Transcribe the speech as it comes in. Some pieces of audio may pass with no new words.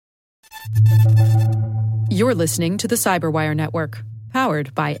You're listening to the Cyberwire Network,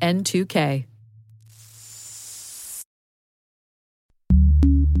 powered by N2K.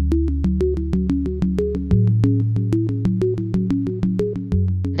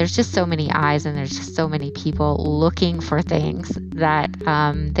 There's just so many eyes and there's just so many people looking for things that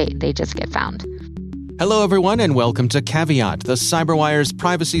they just get found. Hello, everyone, and welcome to Caveat, the CyberWire's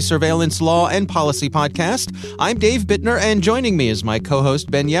privacy surveillance law and policy podcast. I'm Dave Bittner, and joining me is my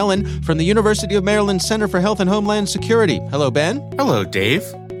co-host, Ben Yellen, from the University of Maryland Center for Health and Homeland Security. Hello, Ben. Hello, Dave.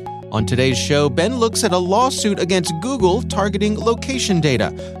 On today's show, Ben looks at a lawsuit against Google targeting location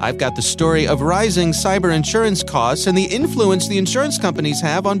data. I've got the story of rising cyber insurance costs and the influence the insurance companies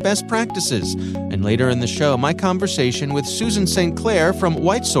have on best practices. And later in the show, my conversation with Susan St. Clair from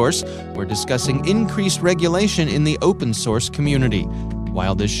WhiteSource. We're discussing increased regulation in the open source community.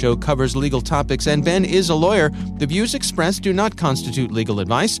 While this show covers legal topics and Ben is a lawyer, the views expressed do not constitute legal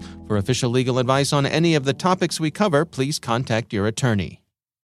advice. For official legal advice on any of the topics we cover, please contact your attorney.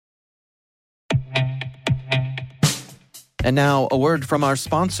 And now, a word from our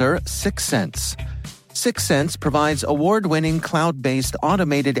sponsor, Syxsense. Syxsense provides award-winning cloud-based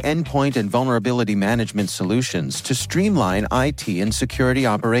automated endpoint and vulnerability management solutions to streamline IT and security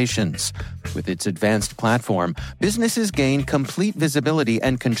operations. With its advanced platform, businesses gain complete visibility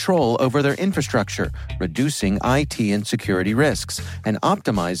and control over their infrastructure, reducing IT and security risks and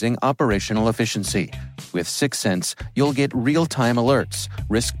optimizing operational efficiency. With Syxsense, you'll get real-time alerts,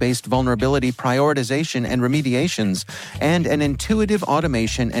 risk-based vulnerability prioritization and remediations, and an intuitive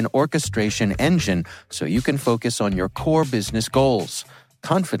automation and orchestration engine so you can focus on your core business goals,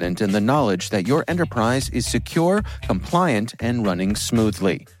 confident in the knowledge that your enterprise is secure, compliant, and running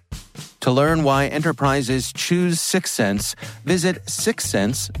smoothly. To learn why enterprises choose Syxsense, visit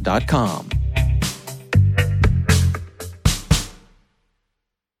Syxsense.com.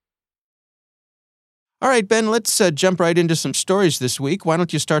 All right, Ben, let's jump right into some stories this week. Why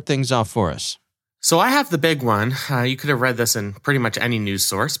don't you start things off for us? So I have the big one. You could have read this in pretty much any news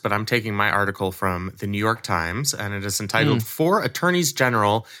source, but I'm taking my article from the New York Times, and it is entitled, Four Attorneys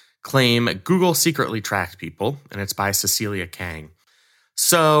General Claim Google Secretly Tracked People, and it's by Cecilia Kang.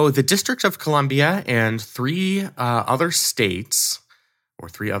 So the District of Columbia and three other states, or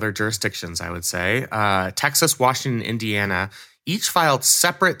three other jurisdictions, I would say, Texas, Washington, Indiana, each filed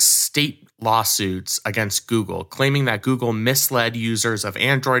separate state lawsuits against Google, claiming that Google misled users of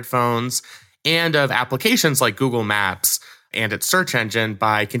Android phones and of applications like Google Maps and its search engine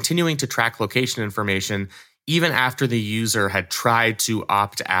by continuing to track location information even after the user had tried to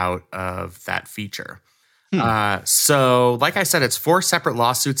opt out of that feature. So, like I said, it's four separate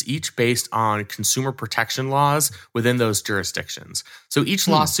lawsuits, each based on consumer protection laws within those jurisdictions. So each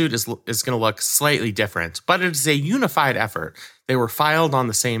lawsuit is going to look slightly different, but it is a unified effort. They were filed on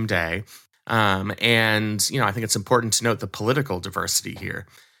the same day. And, I think it's important to note the political diversity here.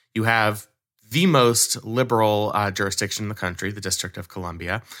 You have the most liberal jurisdiction in the country, the District of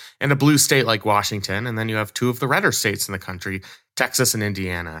Columbia, and a blue state like Washington. And then you have two of the redder states in the country, Texas and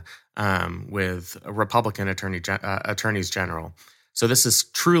Indiana, with Republican attorneys general. So this is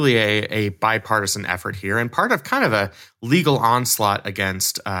truly a bipartisan effort here and part of kind of a legal onslaught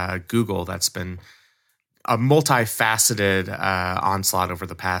against Google that's been a multifaceted onslaught over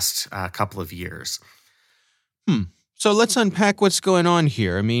the past couple of years. So let's unpack what's going on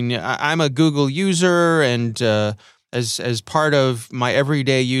here. I mean, I'm a Google user, and as part of my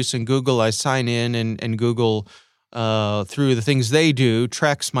everyday use in Google, I sign in, and Google, through the things they do,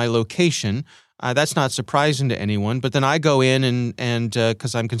 tracks my location. That's not surprising to anyone. But then I go in and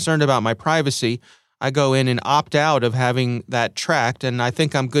because I'm concerned about my privacy, I go in and opt out of having that tracked, and I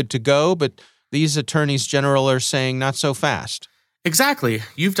think I'm good to go. But these attorneys general are saying not so fast. Exactly.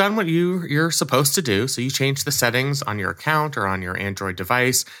 You've done what you're supposed to do. So you change the settings on your account or on your Android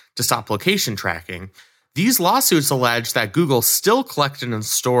device to stop location tracking. These lawsuits allege that Google still collected and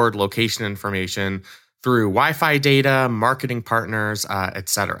stored location information through Wi-Fi data, marketing partners,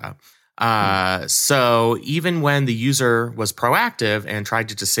 etc. So even when the user was proactive and tried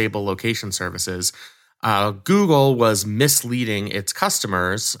to disable location services, Google was misleading its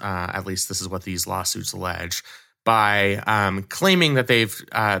customers, at least this is what these lawsuits allege, by claiming that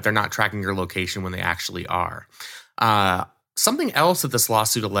they're not tracking your location when they actually are. Something else that this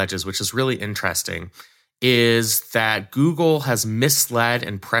lawsuit alleges, which is really interesting, is that Google has misled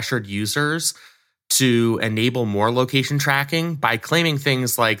and pressured users to enable more location tracking by claiming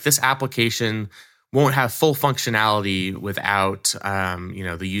things like this application won't have full functionality without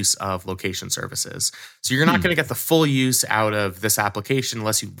the use of location services. So you're not going to get the full use out of this application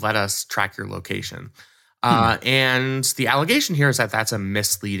unless you let us track your location. And the allegation here is that that's a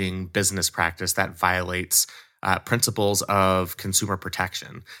misleading business practice that violates principles of consumer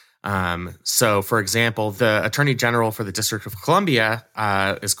protection. So, for example, the Attorney General for the District of Columbia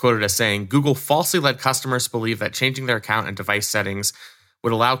is quoted as saying, Google falsely led customers believe that changing their account and device settings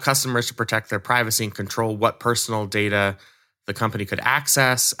would allow customers to protect their privacy and control what personal data the company could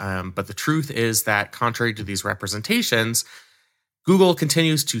access. But the truth is that, contrary to these representations, Google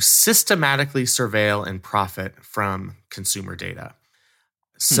continues to systematically surveil and profit from consumer data.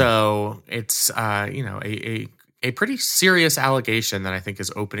 So it's a pretty serious allegation that I think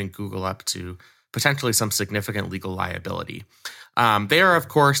is opening Google up to potentially some significant legal liability. They are, of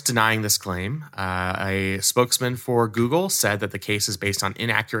course, denying this claim. A spokesman for Google said that the case is based on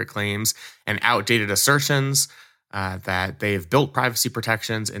inaccurate claims and outdated assertions, that they've built privacy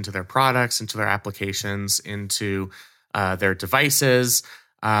protections into their products, into their applications, into their devices.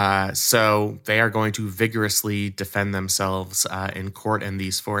 So they are going to vigorously defend themselves in court in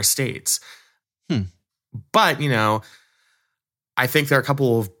these 4 states. But, I think there are a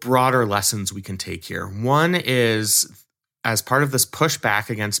couple of broader lessons we can take here. One is, as part of this pushback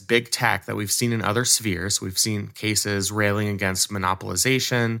against big tech that we've seen in other spheres, we've seen cases railing against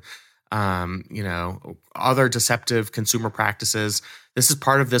monopolization, other deceptive consumer practices. This is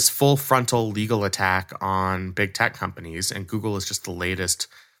part of this full frontal legal attack on big tech companies, and Google is just the latest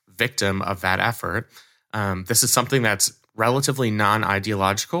victim of that effort. This is something that's relatively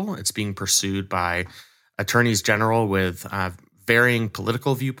non-ideological. It's being pursued by attorneys general with varying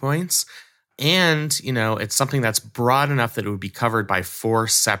political viewpoints. And, it's something that's broad enough that it would be covered by 4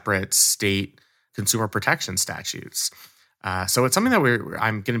 separate state consumer protection statutes. So it's something that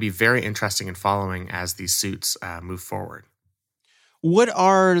I'm going to be very interested in following as these suits move forward. What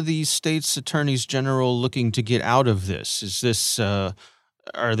are the state's attorneys general looking to get out of this? Is this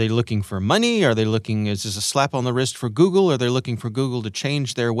are they looking for money? Is this a slap on the wrist for Google? Are they looking for Google to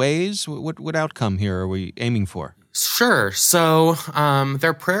change their ways? What outcome here are we aiming for? Sure. So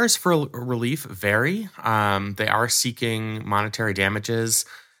their prayers for relief vary. They are seeking monetary damages.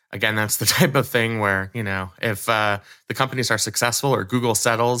 Again, that's the type of thing where, if the companies are successful or Google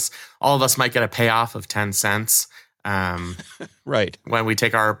settles, all of us might get a payoff of 10 cents. Right. When we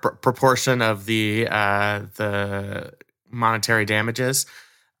take our proportion of the monetary damages.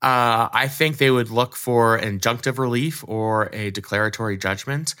 I think they would look for injunctive relief or a declaratory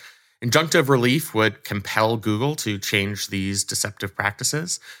judgment. Injunctive relief would compel Google to change these deceptive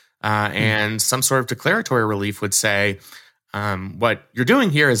practices. And some sort of declaratory relief would say, what you're doing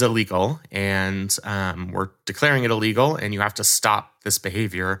here is illegal, and we're declaring it illegal, and you have to stop this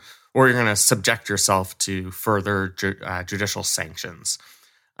behavior, or you're going to subject yourself to further judicial sanctions.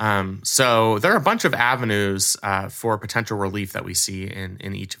 So there are a bunch of avenues for potential relief that we see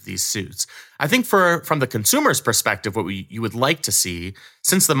in each of these suits. I think from the consumer's perspective, what you would like to see,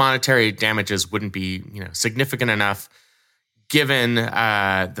 since the monetary damages wouldn't be significant enough, given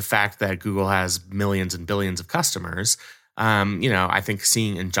the fact that Google has millions and billions of customers, I think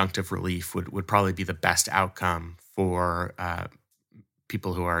seeing injunctive relief would probably be the best outcome for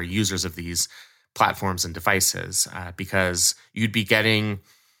people who are users of these platforms and devices, because you'd be getting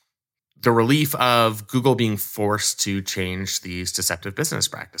the relief of Google being forced to change these deceptive business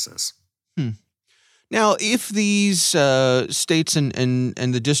practices. Now, if these states and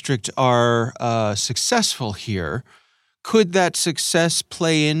the district are successful here, could that success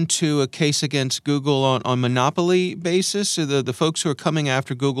play into a case against Google on monopoly basis? So the folks who are coming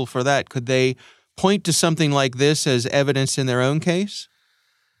after Google for that, could they point to something like this as evidence in their own case?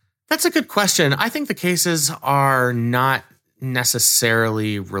 That's a good question. I think the cases are not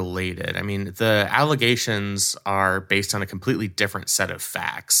necessarily related. I mean, the allegations are based on a completely different set of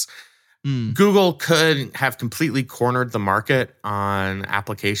facts. Google could have completely cornered the market on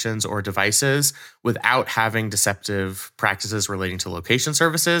applications or devices without having deceptive practices relating to location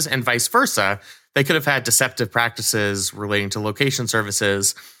services, and vice versa. They could have had deceptive practices relating to location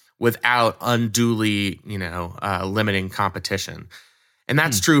services without unduly, limiting competition. And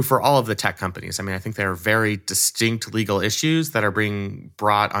that's true for all of the tech companies. I mean, I think there are very distinct legal issues that are being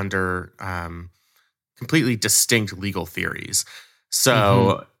brought under completely distinct legal theories.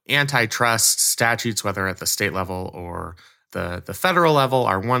 So antitrust statutes, whether at the state level or the federal level,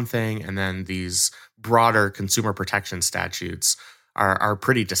 are one thing. And then these broader consumer protection statutes are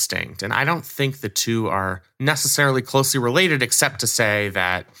pretty distinct. And I don't think the two are necessarily closely related, except to say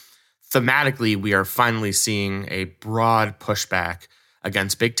that thematically, we are finally seeing a broad pushback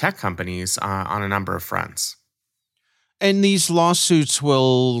against big tech companies on a number of fronts. And these lawsuits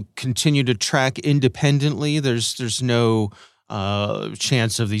will continue to track independently. There's no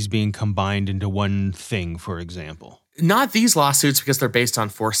chance of these being combined into one thing, for example? Not these lawsuits, because they're based on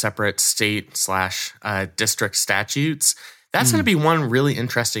 4 separate state/district statutes. That's going to be one really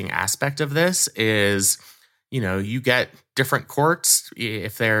interesting aspect of this is, you get different courts.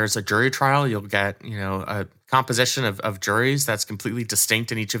 If there's a jury trial, you'll get, a composition of juries that's completely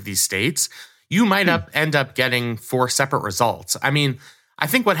distinct in each of these states. You might end up getting 4 separate results. I mean, I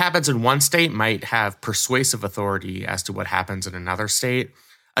think what happens in one state might have persuasive authority as to what happens in another state.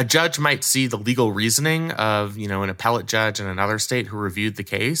 A judge might see the legal reasoning of, an appellate judge in another state who reviewed the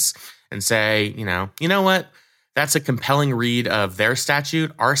case and say, you know what? That's a compelling read of their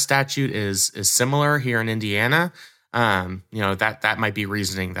statute. Our statute is similar here in Indiana. That might be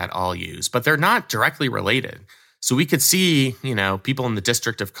reasoning that I'll use, but they're not directly related. So we could see, people in the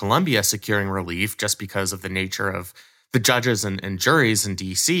District of Columbia securing relief just because of the nature of the judges and juries in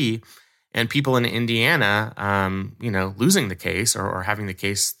D.C., and people in Indiana, losing the case or having the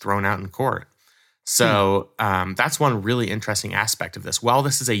case thrown out in court. So that's one really interesting aspect of this. While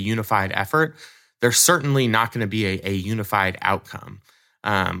this is a unified effort, there's certainly not going to be a unified outcome.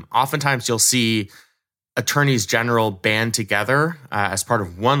 Oftentimes you'll see attorneys general band together as part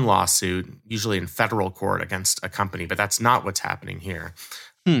of one lawsuit, usually in federal court against a company, but that's not what's happening here.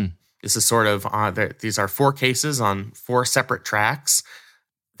 This is sort of, these are 4 cases on 4 separate tracks.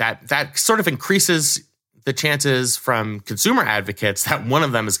 That sort of increases the chances from consumer advocates that one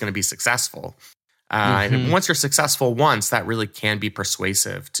of them is going to be successful. And once you're successful once, that really can be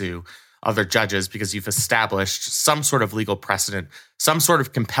persuasive to other judges because you've established some sort of legal precedent, some sort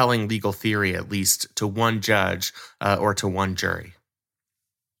of compelling legal theory, at least to one judge or to one jury.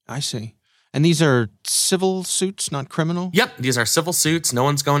 I see. And these are civil suits, not criminal? Yep, these are civil suits. No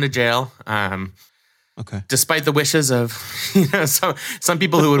one's going to jail. Okay. Despite the wishes of some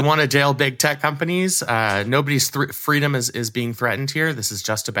people who would want to jail big tech companies, nobody's freedom is being threatened here. This is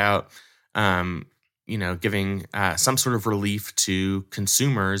just about giving some sort of relief to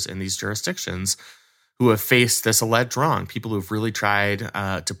consumers in these jurisdictions who have faced this alleged wrong, people who've really tried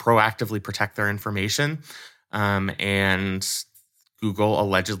to proactively protect their information. And Google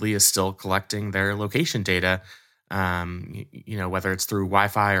allegedly is still collecting their location data, whether it's through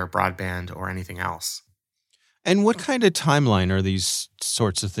Wi-Fi or broadband or anything else. And what kind of timeline are these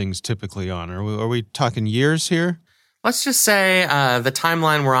sorts of things typically on? Are we talking years here? Let's just say the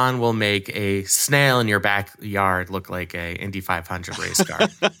timeline we're on will make a snail in your backyard look like a Indy 500 race car.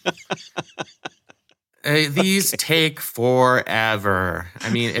 These take forever. I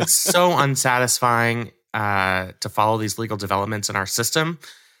mean, it's so unsatisfying to follow these legal developments in our system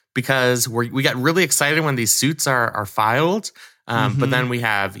because we get really excited when these suits are filed, but then we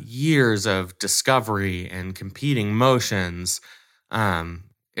have years of discovery and competing motions.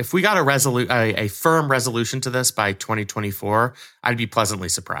 If we got a firm resolution to this by 2024, I'd be pleasantly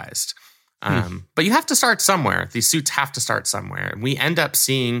surprised. But you have to start somewhere. These suits have to start somewhere. And we end up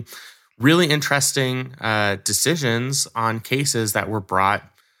seeing really interesting decisions on cases that were brought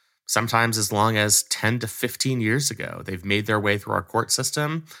sometimes as long as 10 to 15 years ago. They've made their way through our court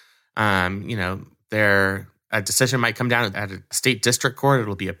system. A decision might come down at a state district court.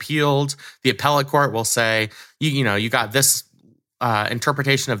 It'll be appealed. The appellate court will say, you got this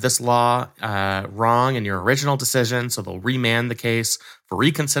interpretation of this law wrong in your original decision, so they'll remand the case for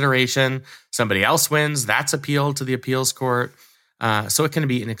reconsideration. Somebody else wins. That's appealed to the appeals court. So it can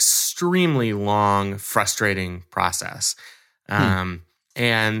be an extremely long, frustrating process.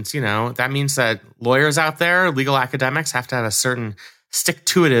 And, that means that lawyers out there, legal academics, have to have a certain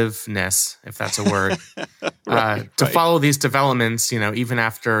stick-to-itiveness, if that's a word, to follow these developments, even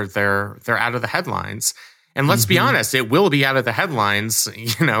after they're out of the headlines. And let's be honest, it will be out of the headlines,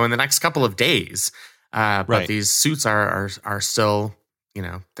 in the next couple of days. But these suits are still,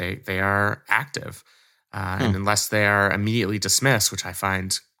 they are active. And unless they are immediately dismissed, which I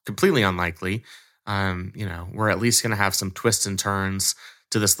find completely unlikely, we're at least going to have some twists and turns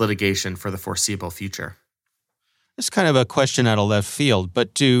to this litigation for the foreseeable future. It's kind of a question out of left field,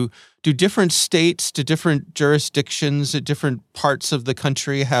 but do different states, do different jurisdictions at different parts of the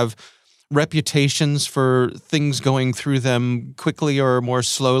country have reputations for things going through them quickly or more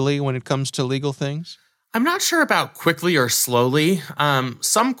slowly when it comes to legal things? I'm not sure about quickly or slowly.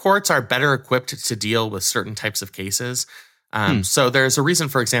 Some courts are better equipped to deal with certain types of cases. So there's a reason,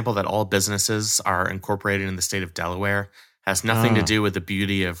 for example, that all businesses are incorporated in the state of Delaware. Has nothing to do with the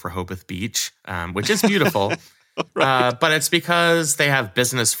beauty of Rehoboth Beach, which is beautiful. But it's because they have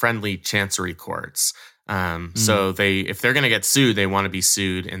business-friendly chancery courts. So if they're going to get sued, they want to be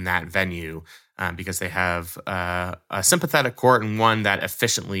sued in that venue because they have a sympathetic court and one that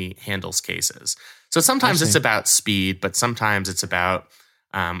efficiently handles cases. So sometimes I it's see. about speed, but sometimes it's about,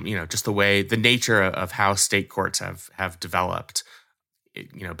 just the nature of how state courts have developed,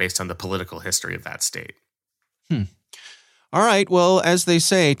 based on the political history of that state. All right. Well, as they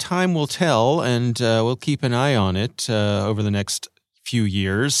say, time will tell, and we'll keep an eye on it over the next few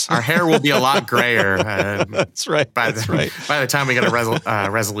years. Our hair will be a lot grayer. That's right. By That's the right. by the time we get a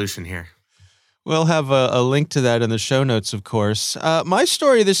resolution here. We'll have a link to that in the show notes, of course. My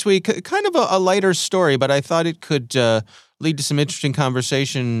story this week, kind of a lighter story, but I thought it could lead to some interesting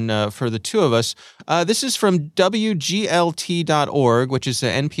conversation for the two of us. This is from WGLT.org, which is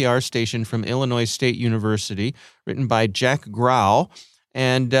an NPR station from Illinois State University, written by Jack Grau.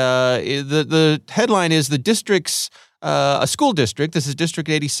 And the headline is the district's a school district, this is District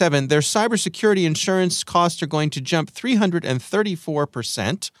 87, their cybersecurity insurance costs are going to jump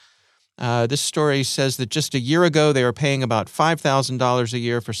 334%. This story says that just a year ago, they were paying about $5,000 a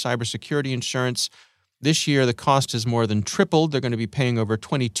year for cybersecurity insurance. This year, the cost has more than tripled. They're going to be paying over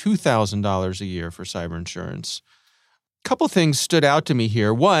 $22,000 a year for cyber insurance. A couple things stood out to me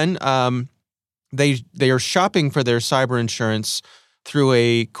here. One, they are shopping for their cyber insurance through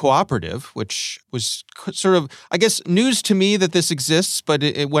a cooperative, which was sort of, I guess, news to me that this exists. But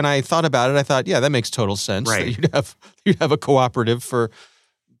when I thought about it, I thought, yeah, that makes total sense. Right. That you'd have a cooperative for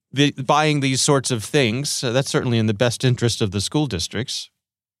buying these sorts of things. So that's certainly in the best interest of the school districts.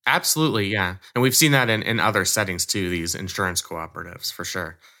 Absolutely, yeah. And we've seen that in other settings too, these insurance cooperatives, for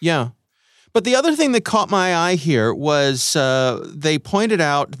sure. Yeah. But the other thing that caught my eye here was they pointed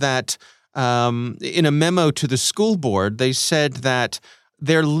out that in a memo to the school board, they said that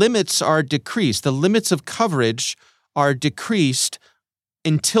their limits are decreased. The limits of coverage are decreased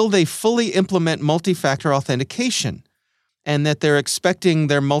until they fully implement multi-factor authentication, and that they're expecting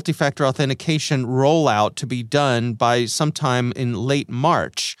their multi-factor authentication rollout to be done by sometime in late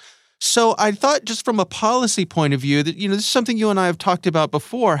March. So I thought, just from a policy point of view, that this is something you and I have talked about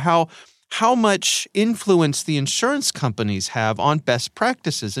before, how much influence the insurance companies have on best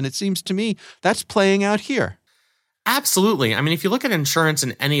practices. And it seems to me that's playing out here. Absolutely. I mean, if you look at insurance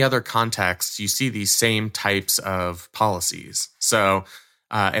in any other context, you see these same types of policies. So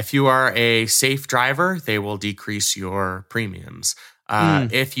if you are a safe driver, they will decrease your premiums.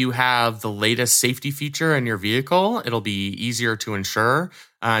 If you have the latest safety feature in your vehicle, it'll be easier to insure,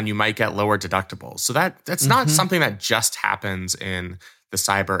 and you might get lower deductibles. So that's not something that just happens in the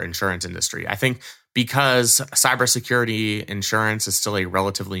cyber insurance industry. I think because cybersecurity insurance is still a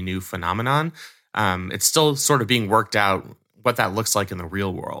relatively new phenomenon, it's still sort of being worked out what that looks like in the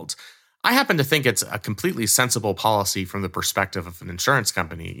real world. I happen to think it's a completely sensible policy from the perspective of an insurance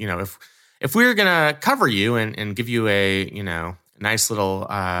company. If we're going to cover you and give you a nice little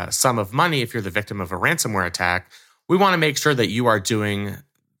sum of money if you're the victim of a ransomware attack, we want to make sure that you are doing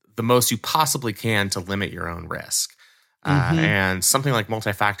the most you possibly can to limit your own risk. And something like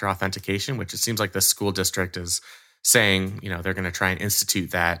multi-factor authentication, which it seems like the school district is saying, they're going to try and institute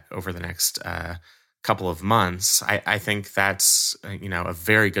that over the next couple of months. I think that's, a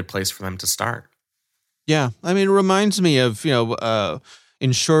very good place for them to start. Yeah. I mean, it reminds me of,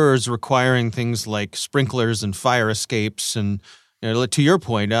 insurers requiring things like sprinklers and fire escapes. And to your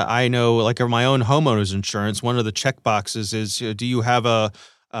point, I know, like, my own homeowner's insurance, one of the check boxes is, do you have a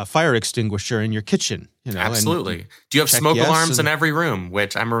fire extinguisher in your kitchen? Absolutely. Do you have smoke alarms in every room,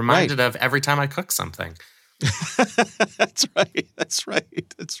 which I'm reminded of every time I cook something? That's right.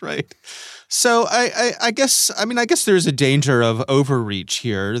 So I guess there's a danger of overreach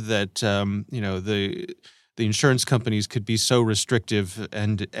here that the insurance companies could be so restrictive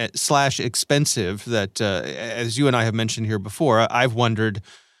and / expensive that as you and I have mentioned here before, I've wondered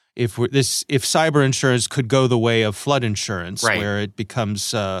if cyber insurance could go the way of flood insurance, right, where it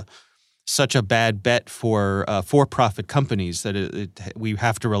becomes such a bad bet for for-profit companies that we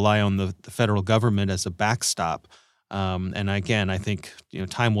have to rely on the federal government as a backstop. And again, I think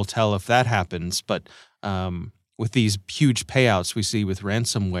time will tell if that happens. But with these huge payouts we see with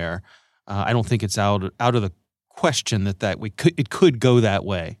ransomware, I don't think it's out of the question that it could go that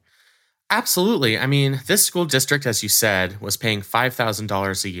way. Absolutely. I mean, this school district, as you said, was paying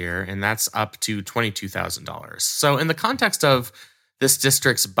 $5,000 a year, and that's up to $22,000. So in the context of this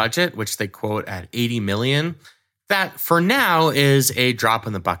district's budget, which they quote at $80 million, that for now is a drop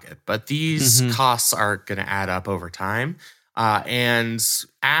in the bucket. But these costs are going to add up over time. And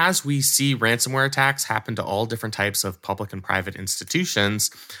as we see ransomware attacks happen to all different types of public and private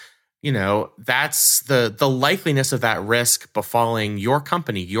institutions, that's the likeliness of that risk befalling your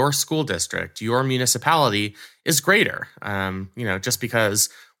company, your school district, your municipality is greater. Just because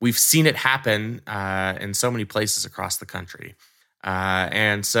we've seen it happen in so many places across the country.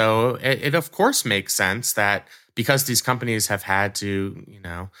 And so it of course makes sense that because these companies have had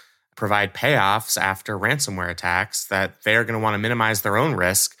to, provide payoffs after ransomware attacks, that they're going to want to minimize their own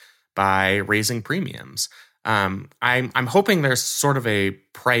risk by raising premiums. I'm hoping there's sort of a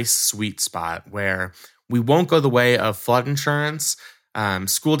price sweet spot where we won't go the way of flood insurance.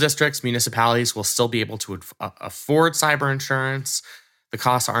 School districts, municipalities will still be able to afford cyber insurance. The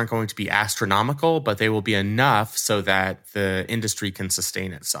costs aren't going to be astronomical, but they will be enough so that the industry can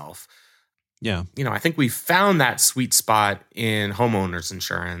sustain itself. Yeah. I think we found that sweet spot in homeowners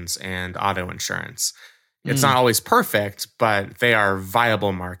insurance and auto insurance. It's not always perfect, but they are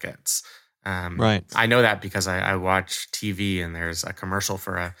viable markets. Right. I know that because I watch TV and there's a commercial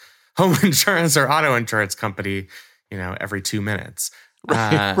for a home insurance or auto insurance company, every 2 minutes.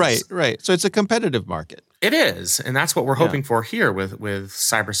 Right. So it's a competitive market. It is. And that's what we're hoping for here with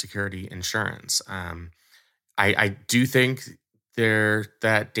cybersecurity insurance. I do think there's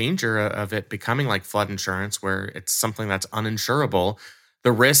that danger of it becoming like flood insurance where it's something that's uninsurable.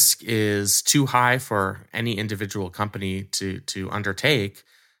 The risk is too high for any individual company to undertake.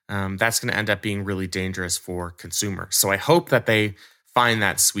 That's going to end up being really dangerous for consumers. So I hope that they find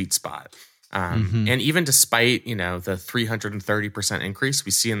that sweet spot. And even despite, the 330% increase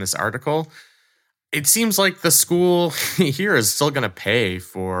we see in this article, it seems like the school here is still going to pay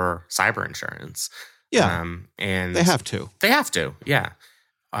for cyber insurance. Yeah. And they have to. They have to, yeah.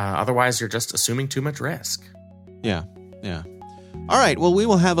 Otherwise, you're just assuming too much risk. Yeah. All right. Well, we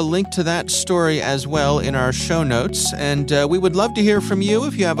will have a link to that story as well in our show notes. And we would love to hear from you.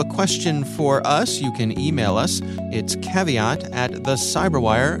 If you have a question for us, you can email us. It's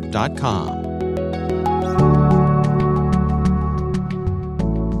caveat@thecyberwire.com.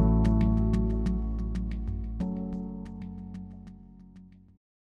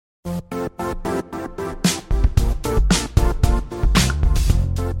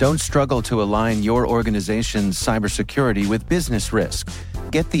 Don't struggle to align your organization's cybersecurity with business risk.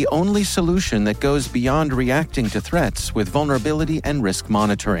 Get the only solution that goes beyond reacting to threats with vulnerability and risk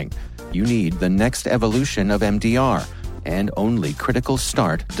monitoring. You need the next evolution of MDR, and only Critical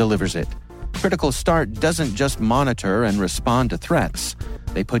Start delivers it. Critical Start doesn't just monitor and respond to threats.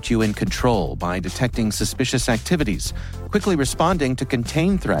 They put you in control by detecting suspicious activities, quickly responding to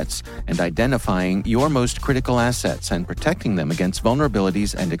contain threats, and identifying your most critical assets and protecting them against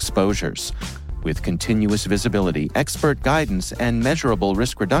vulnerabilities and exposures. With continuous visibility, expert guidance, and measurable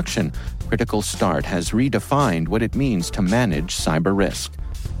risk reduction, Critical Start has redefined what it means to manage cyber risk.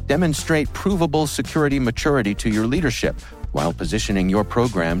 Demonstrate provable security maturity to your leadership while positioning your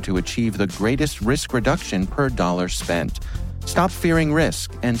program to achieve the greatest risk reduction per dollar spent. Stop fearing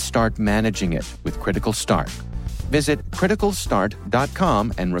risk and start managing it with Critical Start. Visit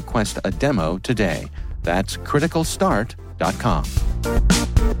criticalstart.com and request a demo today. That's criticalstart.com.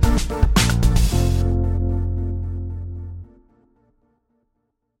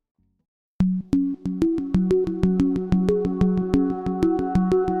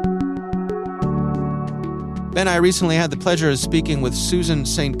 Ben, I recently had the pleasure of speaking with Susan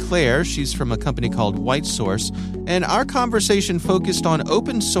St. Clair. She's from a company called WhiteSource, and our conversation focused on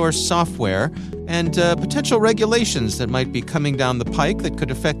open source software and potential regulations that might be coming down the pike that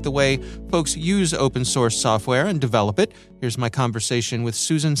could affect the way folks use open source software and develop it. Here's my conversation with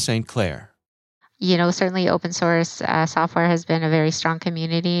Susan St. Clair. Certainly open source software has been a very strong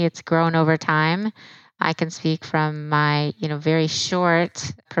community. It's grown over time. I can speak from my, very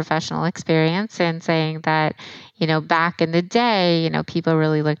short professional experience in saying that, back in the day, people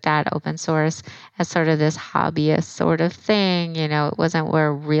really looked at open source as sort of this hobbyist sort of thing. It wasn't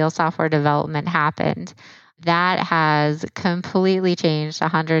where real software development happened. That has completely changed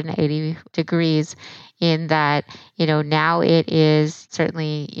 180 degrees in that, now it is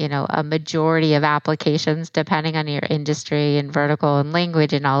certainly, a majority of applications, depending on your industry and vertical and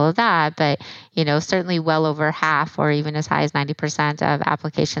language and all of that. But, certainly well over half or even as high as 90% of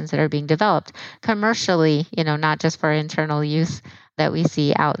applications that are being developed commercially, not just for internal use that we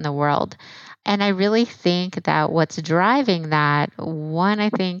see out in the world. And I really think that what's driving that, one, I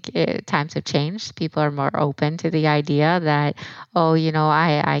think times have changed. People are more open to the idea that,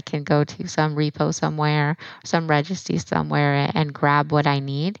 I can go to some repo somewhere, some registry somewhere and grab what I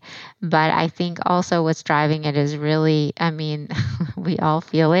need. But I think also what's driving it is really, we all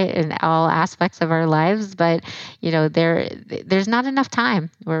feel it in all aspects of our lives, but, there's not enough time.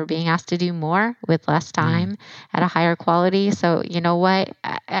 We're being asked to do more with less time at a higher quality. So,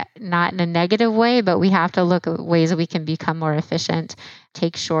 not in a negative way, but we have to look at ways that we can become more efficient,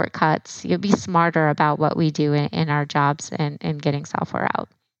 take shortcuts, be smarter about what we do in our jobs and getting software out.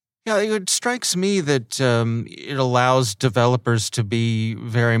 Yeah, it strikes me that it allows developers to be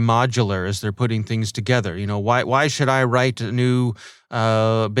very modular as they're putting things together. Why should I write a new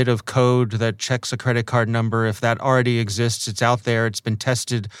bit of code that checks a credit card number if that already exists? It's out there. It's been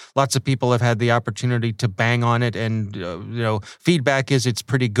tested. Lots of people have had the opportunity to bang on it, and feedback is it's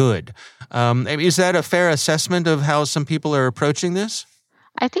pretty good. Is that a fair assessment of how some people are approaching this?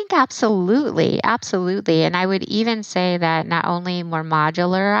 I think absolutely, absolutely. And I would even say that not only more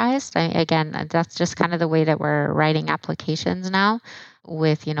modularized, again, that's just kind of the way that we're writing applications now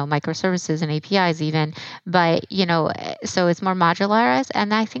with, microservices and APIs even, but, so it's more modularized.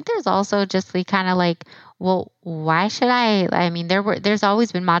 And I think there's also just the kind of like, well, why should I mean, there's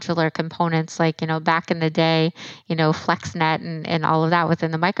always been modular components like, back in the day, FlexNet and all of that within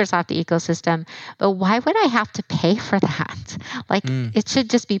the Microsoft ecosystem. But why would I have to pay for that? Like it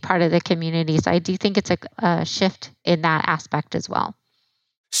should just be part of the community. So I do think it's a shift in that aspect as well.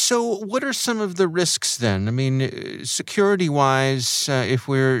 So what are some of the risks then? I mean, security-wise, if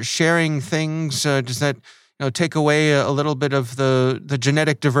we're sharing things, does that take away a little bit of the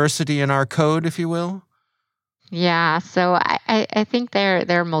genetic diversity in our code, if you will? Yeah, so I think there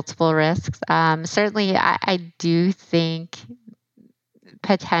are multiple risks. Certainly, I do think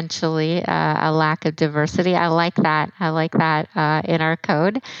potentially a lack of diversity. I like that. In our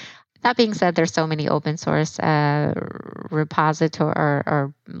code. That being said, there's so many open source repository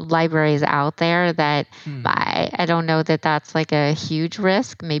or libraries out there that I don't know that that's like a huge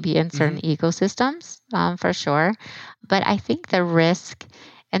risk, maybe in certain ecosystems, for sure. But I think the risk,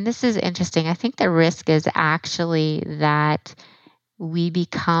 and this is interesting, I think the risk is actually that we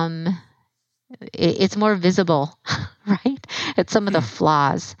become, it's more visible, right? It's some of the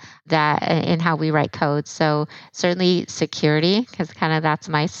flaws that in how we write code. So certainly security, because kind of that's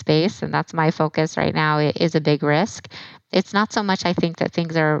my space and that's my focus right now, it is a big risk. It's not so much I think that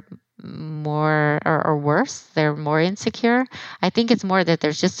things are more or worse, they're more insecure. I think it's more that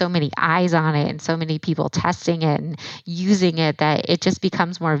there's just so many eyes on it and so many people testing it and using it that it just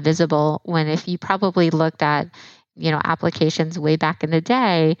becomes more visible, when if you probably looked at applications way back in the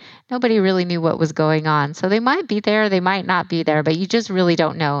day, nobody really knew what was going on. So they might be there, they might not be there, but you just really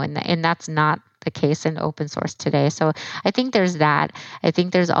don't know. And that's not the case in open source today. So I think there's that. I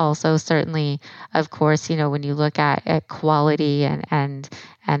think there's also certainly, of course, when you look at quality and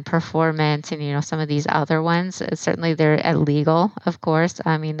performance and, some of these other ones, certainly they're illegal, of course.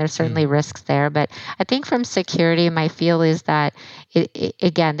 I mean, there's certainly risks there. But I think from security, my feel is that,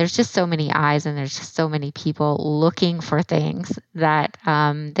 again, there's just so many eyes and there's just so many people looking for things that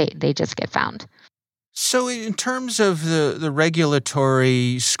they just get found. So in terms of the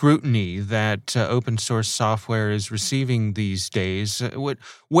regulatory scrutiny that open source software is receiving these days,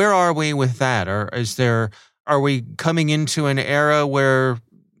 where are we with that? Are we coming into an era where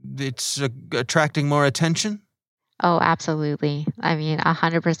it's attracting more attention? Oh, absolutely. I mean,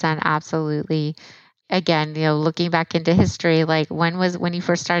 100% absolutely. Again, looking back into history, like when you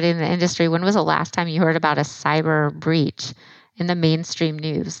first started in the industry, when was the last time you heard about a cyber breach in the mainstream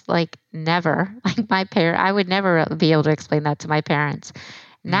news? Like never. Like I would never be able to explain that to my parents.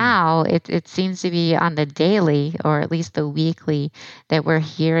 Now it seems to be on the daily, or at least the weekly, that we're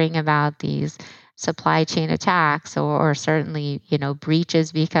hearing about these supply chain attacks or certainly,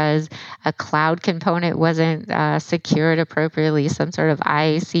 breaches because a cloud component wasn't secured appropriately. Some sort of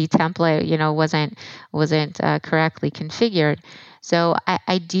IAC template, wasn't correctly configured. So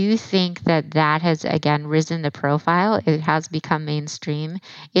I do think that has, again, risen the profile. It has become mainstream.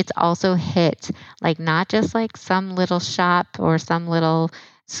 It's also hit, like not just like some little shop or some little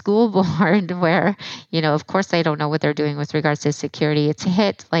school board where, of course they don't know what they're doing with regards to security. It's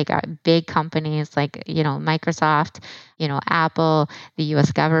hit like big companies like, Microsoft, Apple, the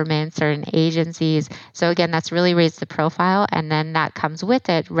US government, certain agencies. So again, that's really raised the profile. And then that comes with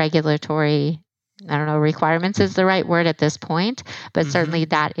it regulatory, I don't know, requirements is the right word at this point, but certainly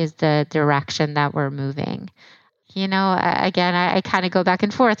that is the direction that we're moving. Again, I kind of go back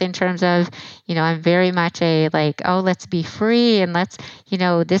and forth in terms of, I'm very much let's be free and let's,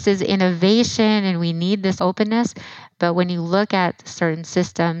 this is innovation and we need this openness. But when you look at certain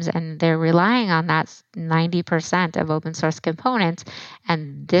systems and they're relying on that 90% of open source components,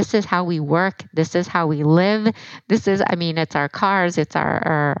 and this is how we work, this is how we live, it's our cars, it's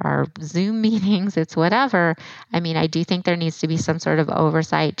our Zoom meetings, it's whatever. I do think there needs to be some sort of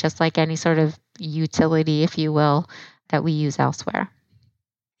oversight, just like any sort of utility, if you will, that we use elsewhere.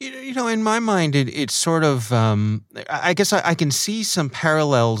 In my mind, it's sort of, I guess I can see some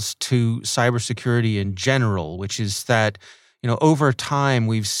parallels to cybersecurity in general, which is that, over time,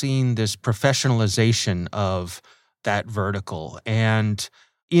 we've seen this professionalization of that vertical. And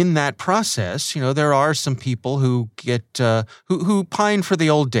in that process, there are some people who get who pine for the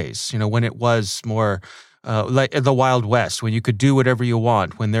old days, when it was more like the Wild West, when you could do whatever you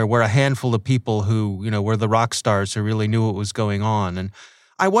want, when there were a handful of people who, were the rock stars who really knew what was going on. And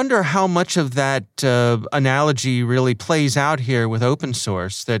I wonder how much of that analogy really plays out here with open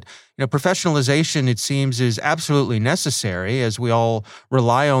source, that, professionalization, it seems, is absolutely necessary as we all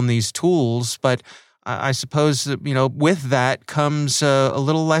rely on these tools. But I suppose that, with that comes a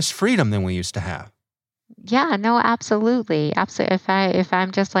little less freedom than we used to have. Yeah, no, absolutely. Absolutely. If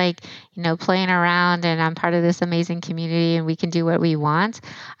I'm just like, playing around and I'm part of this amazing community and we can do what we want,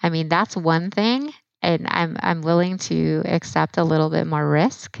 I mean, that's one thing. And I'm willing to accept a little bit more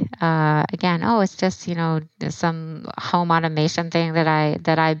risk. Again, it's just, some home automation thing that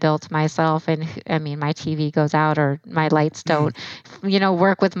I built myself. And I mean, my TV goes out or my lights don't,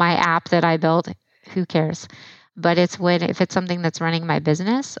 work with my app that I built. Who cares? But if it's something that's running my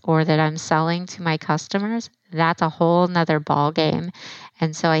business or that I'm selling to my customers, that's a whole nother ball game.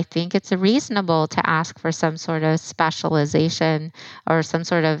 And so I think it's reasonable to ask for some sort of specialization or some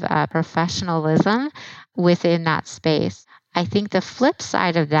sort of professionalism within that space. I think the flip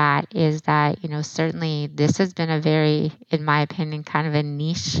side of that is that, certainly this has been a very, in my opinion, kind of a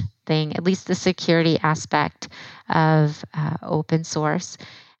niche thing, at least the security aspect of open source.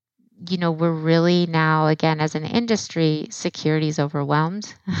 We're really now, again, as an industry, security is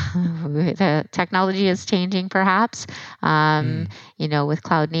overwhelmed. The technology is changing, perhaps, with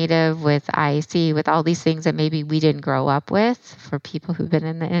cloud native, with IAC, with all these things that maybe we didn't grow up with for people who've been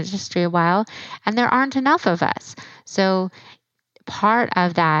in the industry a while. And there aren't enough of us. So part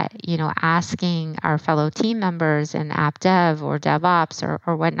of that, asking our fellow team members in app dev or DevOps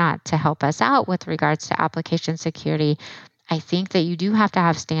or whatnot to help us out with regards to application security, I think that you do have to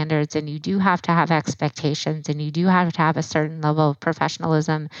have standards and you do have to have expectations and you do have to have a certain level of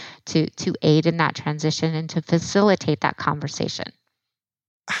professionalism to aid in that transition and to facilitate that conversation.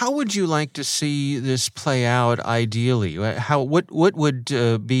 How would you like to see this play out ideally? What would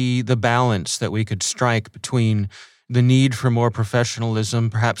be the balance that we could strike between the need for more professionalism,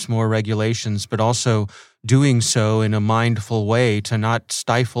 perhaps more regulations, but also doing so in a mindful way to not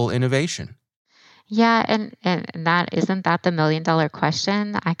stifle innovation? Yeah, and that isn't that the $1 million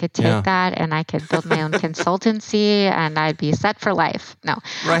question? I could take that and I could build my own consultancy and I'd be set for life. No.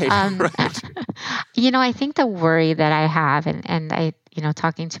 Right. I think the worry that I have, and I,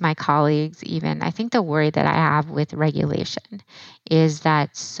 talking to my colleagues even, I think the worry that I have with regulation is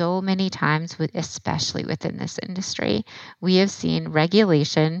that so many times, especially within this industry, we have seen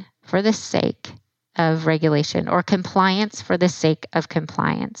regulation for the sake of regulation or compliance for the sake of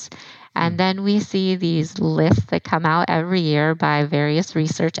compliance. And then we see these lists that come out every year by various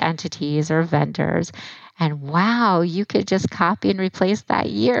research entities or vendors. And wow, you could just copy and replace that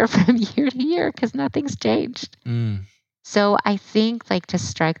year from year to year because nothing's changed. So I think to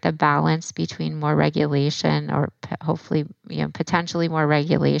strike the balance between more regulation or hopefully, potentially more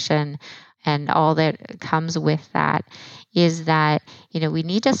regulation and all that comes with that is that, we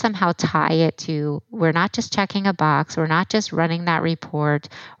need to somehow tie it to, we're not just checking a box, we're not just running that report,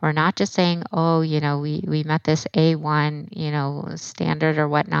 we're not just saying, we met this A1, standard or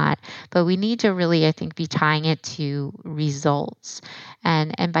whatnot, but we need to really, I think, be tying it to results.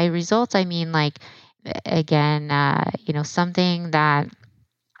 And by results, I mean again, something that,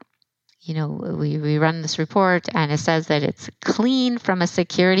 we run this report and it says that it's clean from a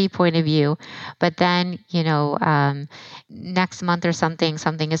security point of view, but then, next month or something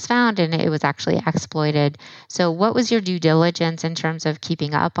is found and it was actually exploited. So what was your due diligence in terms of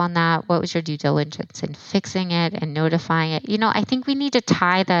keeping up on that? What was your due diligence in fixing it and notifying it? I think we need to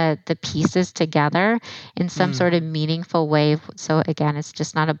tie the pieces together in some sort of meaningful way. So again, it's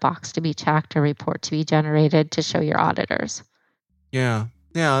just not a box to be checked, a report to be generated to show your auditors. Yeah.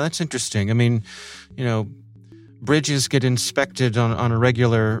 Yeah, that's interesting. I mean, bridges get inspected on a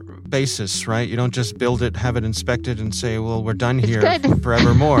regular basis, right? You don't just build it, have it inspected, and say, well, we're done here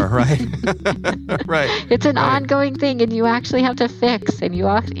forevermore, right? Right. It's an ongoing thing, and you actually have to fix, and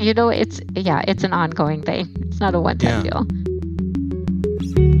it's an ongoing thing. It's not a one-time deal.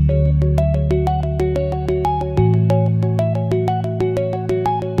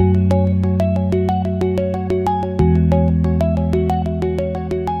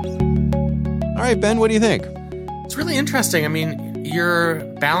 All right, Ben, what do you think? It's really interesting. I mean, you're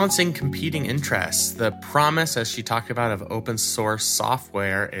balancing competing interests. The promise, as she talked about, of open source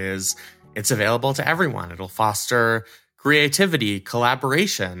software is it's available to everyone. It'll foster creativity,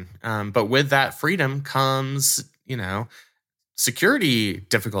 collaboration. But with that freedom comes, security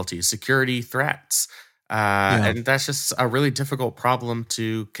difficulties, security threats. And that's just a really difficult problem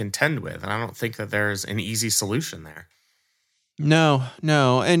to contend with. And I don't think that there's an easy solution there. No.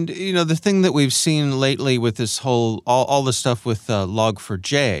 And, the thing that we've seen lately with this whole, all the stuff with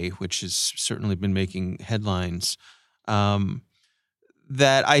Log4j, which has certainly been making headlines,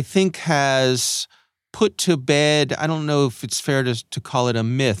 that I think has put to bed, I don't know if it's fair to call it a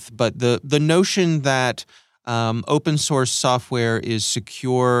myth, but the notion that open source software is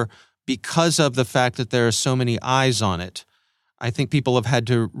secure because of the fact that there are so many eyes on it. I think people have had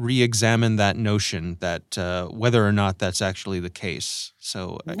to re-examine that notion that whether or not that's actually the case.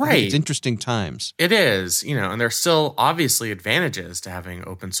 So I think it's interesting times. It is, and there's still obviously advantages to having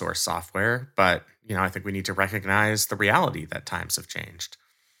open source software, but, I think we need to recognize the reality that times have changed.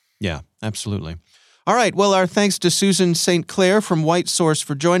 Yeah, absolutely. All right. Well, our thanks to Susan St. Clair from White Source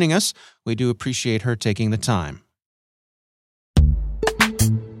for joining us. We do appreciate her taking the time.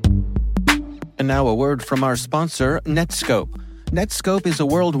 And now a word from our sponsor, Netskope. Netskope is a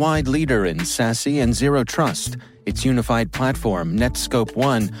worldwide leader in SASE and Zero Trust. Its unified platform, Netskope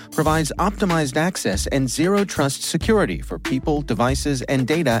One, provides optimized access and Zero Trust security for people, devices, and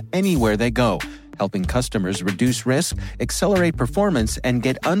data anywhere they go, helping customers reduce risk, accelerate performance, and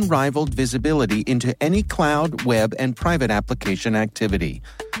get unrivaled visibility into any cloud, web, and private application activity.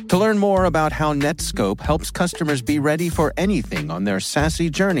 To learn more about how Netskope helps customers be ready for anything on their SASE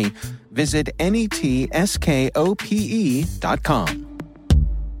journey, visit netskope.com.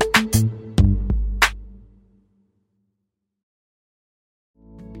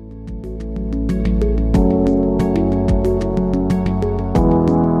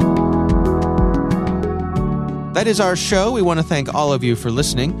 That is our show. We want to thank all of you for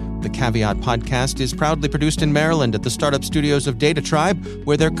listening. The Caveat podcast is proudly produced in Maryland at the startup studios of Data Tribe,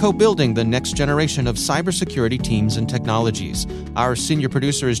 where they're co-building the next generation of cybersecurity teams and technologies. Our senior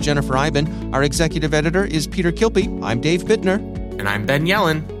producer is Jennifer Iben. Our executive editor is Peter Kilpie. I'm Dave Bittner. And I'm Ben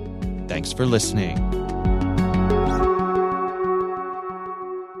Yellen. Thanks for listening.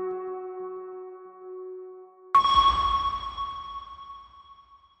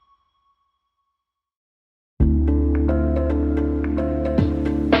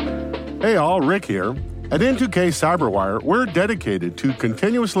 Hey all, Rick here. At N2K CyberWire, we're dedicated to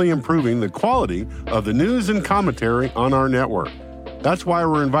continuously improving the quality of the news and commentary on our network. That's why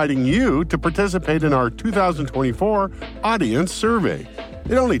we're inviting you to participate in our 2024 audience survey.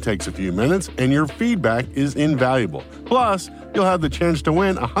 It only takes a few minutes, and your feedback is invaluable. Plus, you'll have the chance to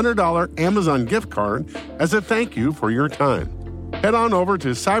win a $100 Amazon gift card as a thank you for your time. Head on over to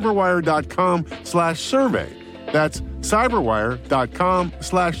cyberwire.com/survey. That's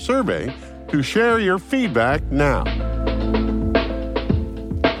cyberwire.com/survey to share your feedback now.